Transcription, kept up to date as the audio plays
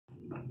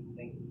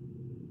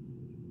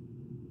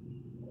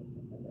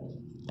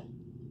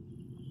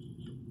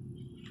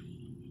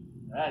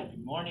All right,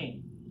 good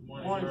morning.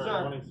 Morning,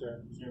 sir. Morning,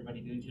 sir. How's everybody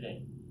doing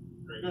today?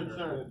 Great, Good,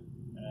 sir.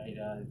 All right,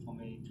 they told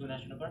me 2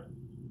 National Guard.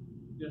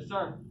 Yes,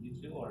 sir. You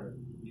two or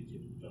you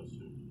two? Those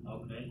two.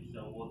 Okay,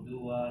 so we'll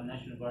do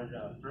National Guard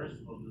first.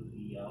 We'll do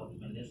the oath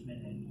of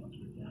enlistment, and once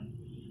we're done,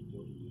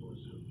 we'll do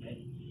yours.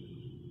 Okay.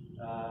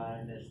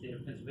 In the state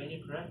of Pennsylvania,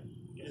 correct?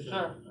 Yes,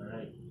 sir. All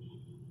right.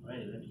 All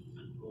right. Let's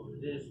go over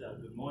this.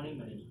 Good morning.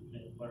 My name is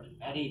Lieutenant Sergeant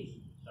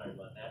Eddie. Sorry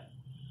about that.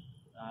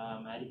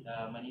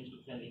 My name is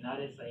Lieutenant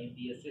Linares. I am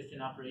the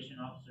Assistant Operation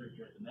Officer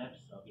here at the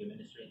MEPS. I'll be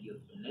administering the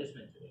oath of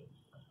enlistment today.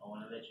 I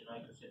want to let you know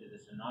I consider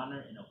this an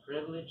honor and a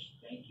privilege.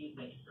 Thank you.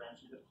 Thank you for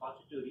answering the call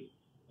to duty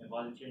and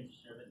volunteering to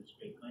serve in this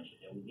great country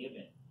that we live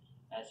in.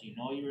 As you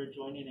know, you are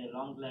joining a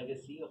long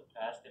legacy of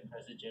past and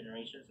present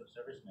generations of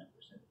service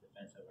members in the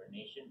defense of our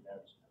nation,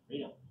 values, and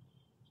freedom.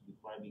 So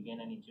before I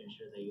begin, I need to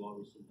ensure that you all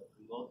receive the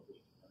pre-oath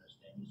briefing.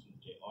 Understand using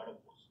J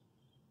articles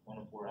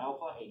 104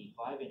 Alpha,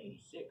 85, and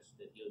 86,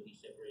 the DoD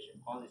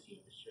separation policy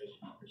and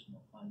restriction of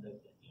personal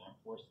conduct in the armed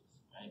forces,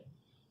 right?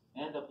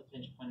 And the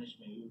potential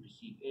punishment you will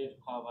receive if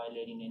caught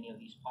violating any of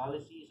these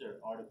policies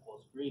or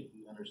articles brief.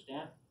 You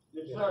understand?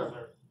 Yes, sir.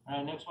 All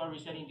right, next one,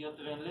 reciting the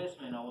oath of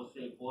enlistment. I will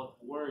say both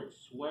words,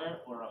 swear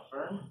or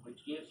affirm,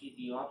 which gives you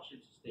the option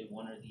to say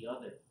one or the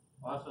other.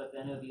 Also, at the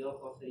end of the oath,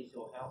 I'll say,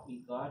 so help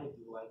me God. If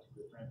you would like to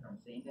refrain from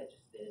saying that,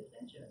 just pay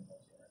attention and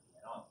don't say nothing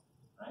at all,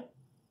 right?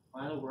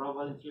 Finally, we're all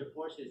volunteer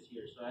forces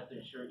here, so I have to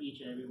ensure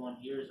each and every one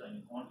here is on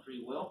your own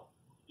free will.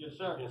 Yes,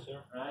 sir. Yes,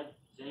 sir. All right?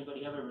 Does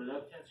anybody have a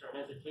reluctance or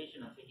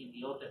hesitation on taking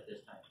the oath at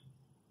this time?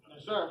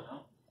 Yes, sir.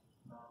 No?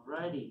 All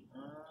righty.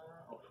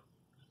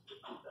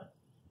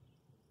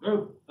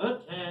 Group,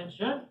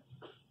 attention.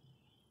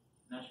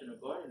 National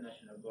Guard and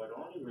National Guard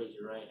only. Raise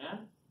your right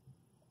hand.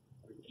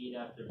 Repeat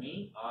after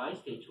me. I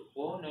state your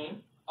full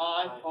name.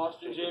 I,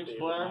 Austin James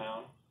Blair,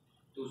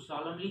 Do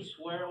solemnly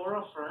swear or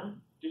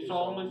affirm do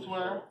solemnly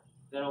swear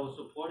that I will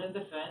support and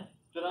defend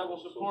that I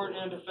will support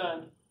and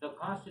defend the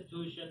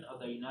Constitution of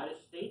the United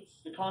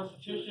States the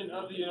Constitution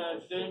of the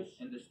United States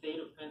and the state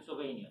of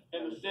Pennsylvania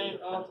and the state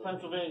of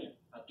Pennsylvania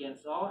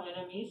against all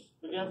enemies,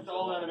 against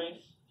all enemies,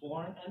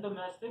 foreign and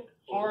domestic,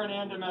 foreign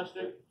and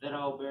domestic, that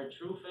I will bear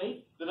true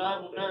faith that I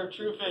will bear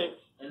true faith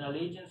and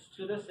allegiance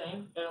to the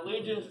same, and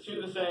allegiance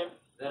to the same,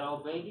 that I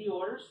obey the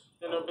orders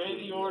and obey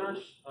the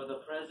orders of the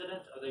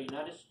President of the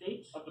United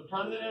States of the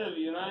President of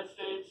the United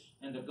States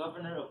and the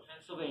Governor of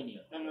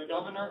Pennsylvania, and the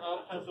Governor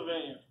of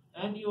Pennsylvania,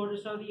 and the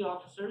orders of the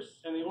officers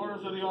and the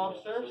orders of the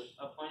officers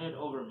appointed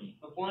over me,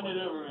 appointed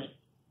over me,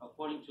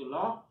 according to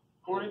law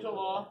according to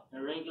law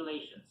and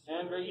regulations.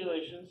 and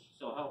regulations.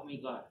 So help me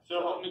God.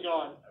 So help me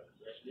God.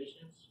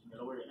 Congratulations. You may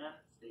lower your hand.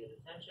 Stay at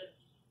attention.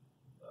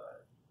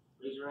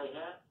 Raise your right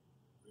hand.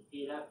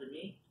 Repeat after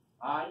me.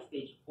 I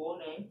state your full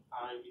name.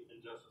 I,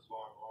 Ethan Justice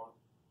Longhorn,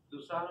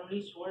 Do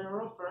solemnly swear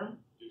or affirm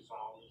do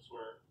solemnly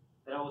swear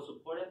that I will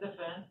support and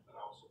defend that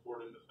I will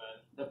support and defend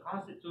the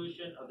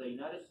Constitution of the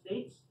United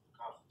States the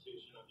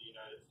Constitution of the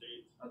United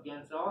States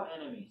against all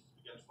enemies,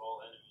 against all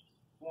enemies,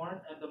 foreign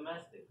and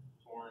domestic,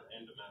 foreign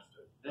and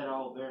domestic, that I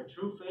will bear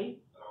true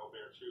faith that I will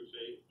bear true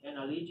faith and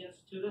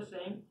allegiance to the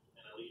same,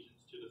 and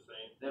allegiance to the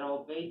same, that I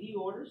will obey the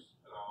orders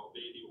that I will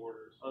obey the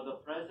orders of the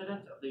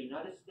President of the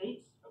United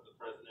States of the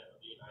President of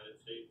the United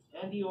States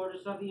and the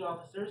orders of the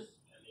officers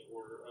and the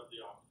order of the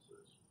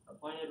officers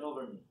appointed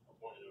over me,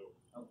 appointed over,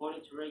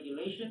 according to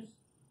regulations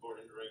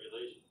according to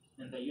regulations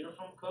and the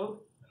Uniform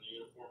Code and the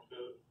Uniform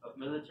Code of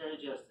Military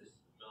Justice.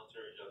 of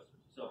Military Justice.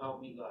 So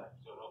help me God.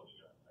 So help me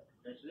God.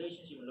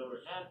 Congratulations, you may lower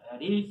your hand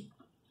at ease.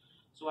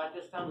 So at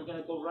this time, we're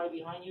going to go right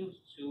behind you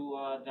to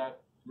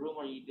that room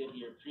where you did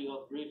your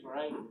pre-oath brief, all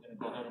right? We're going to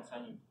go ahead and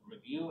sign your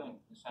review and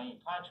sign your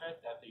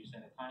contract. After you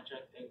sign the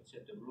contract,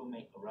 exit the room,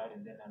 make a right,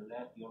 and then a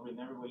left. You'll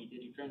remember where you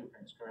did your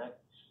fingerprints,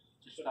 correct?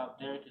 Just stop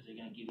there because they're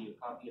going to give you a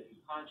copy of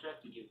your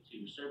contract to give to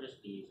your service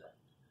liaison.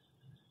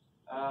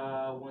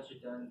 Once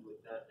you're done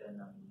with that, then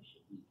you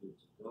should be good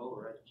to go,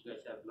 all right? Did you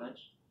guys have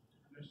lunch?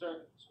 Yes,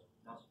 sir.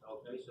 No,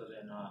 okay, so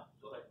then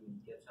go ahead and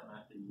get some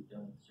after you're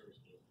done with the service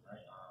liaison, all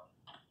right?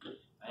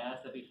 I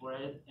asked that before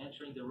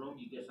entering the room,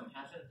 you get some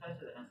hand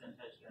sanitizer. The hand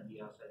sanitizer is going to be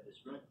outside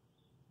this room.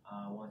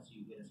 Once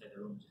you get inside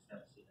the room, just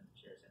have a seat in the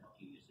chairs and I'll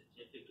give you a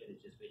certificate.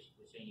 It's just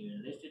basically saying you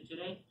enlisted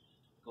today.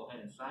 Go ahead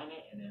and sign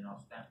it, and then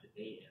I'll stamp the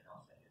date and I'll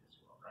send it as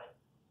well, right?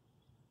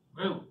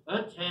 Group,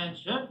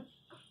 attention.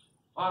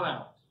 Fall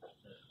out.